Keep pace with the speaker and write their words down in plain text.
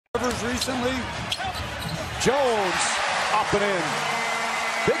most recently. Jones up and in.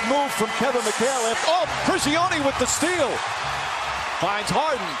 Big move from Kevin McHale. Oh, Prigioni with the steal. Finds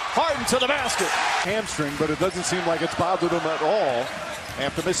Harden. Harden to the basket. Hamstring, but it doesn't seem like it's bothered him at all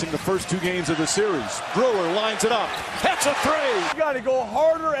after missing the first 2 games of the series. Brewer lines it up. Hits a three. We got to go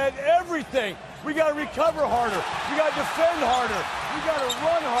harder at everything. We got to recover harder. We got to defend harder. We got to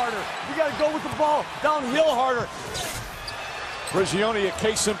run harder. We got to go with the ball downhill harder. Prigioni a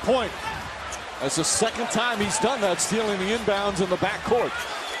case in point. That's the second time he's done that, stealing the inbounds in the backcourt.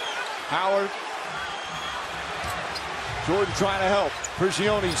 Howard. Jordan trying to help.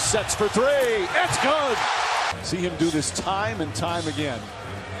 Prigioni sets for 3. It's good. See him do this time and time again.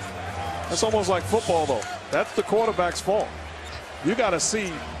 That's almost like football, though. That's the quarterback's fault. You got to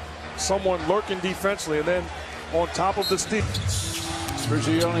see someone lurking defensively and then on top of the steal.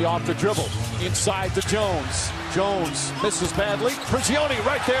 Prigioni off the dribble. Inside to Jones. Jones misses badly. Prigioni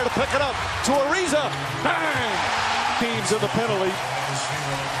right there to pick it up. To Ariza. Bang! Teams in the penalty.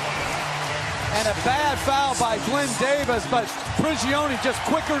 And a bad foul by Glenn Davis, but Prigioni just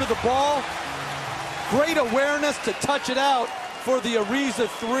quicker to the ball. Great awareness to touch it out for the Ariza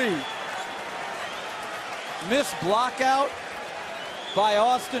 3. Missed block out by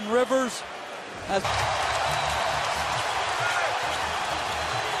Austin Rivers.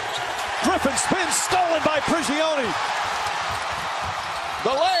 Griffin spins, stolen by Prigioni. The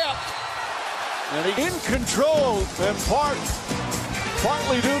layup. And he in control, and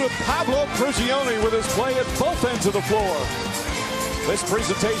partly due to Pablo Prigioni with his play at both ends of the floor. This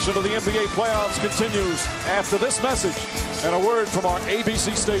presentation of the NBA playoffs continues after this message and a word from our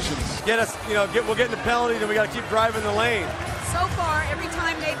ABC stations. We'll get in the penalty, and we got to keep driving the lane. So far, every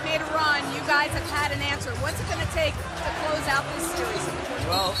time they've made a run, you guys have had an answer. What's it going to take to close out this series?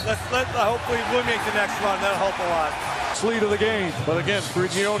 Well, hopefully we'll make the next run. That'll help a lot. Lead of the game. But again,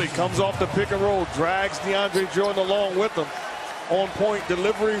 Prigioni comes off the pick and roll, drags DeAndre Jordan along with him. On point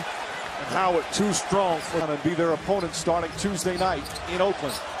delivery, and Howard too strong for Going to be their opponent starting Tuesday night in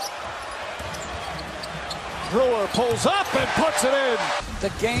Oakland. Brewer pulls up and puts it in.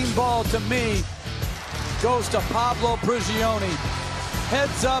 The game ball to me goes to Pablo Prigioni.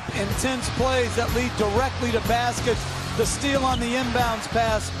 Heads up, intense plays that lead directly to baskets. The steal on the inbounds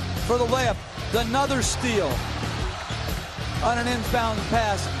pass for the layup. Another steal on an inbound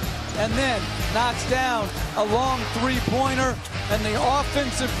pass. And then knocks down a long 3-pointer and the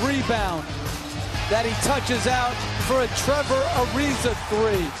offensive rebound that he touches out for a Trevor Ariza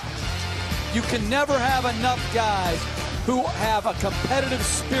 3. You can never have enough guys who have a competitive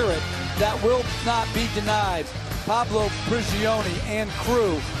spirit that will not be denied. Pablo Prigioni and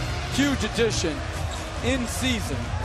crew, huge addition in season.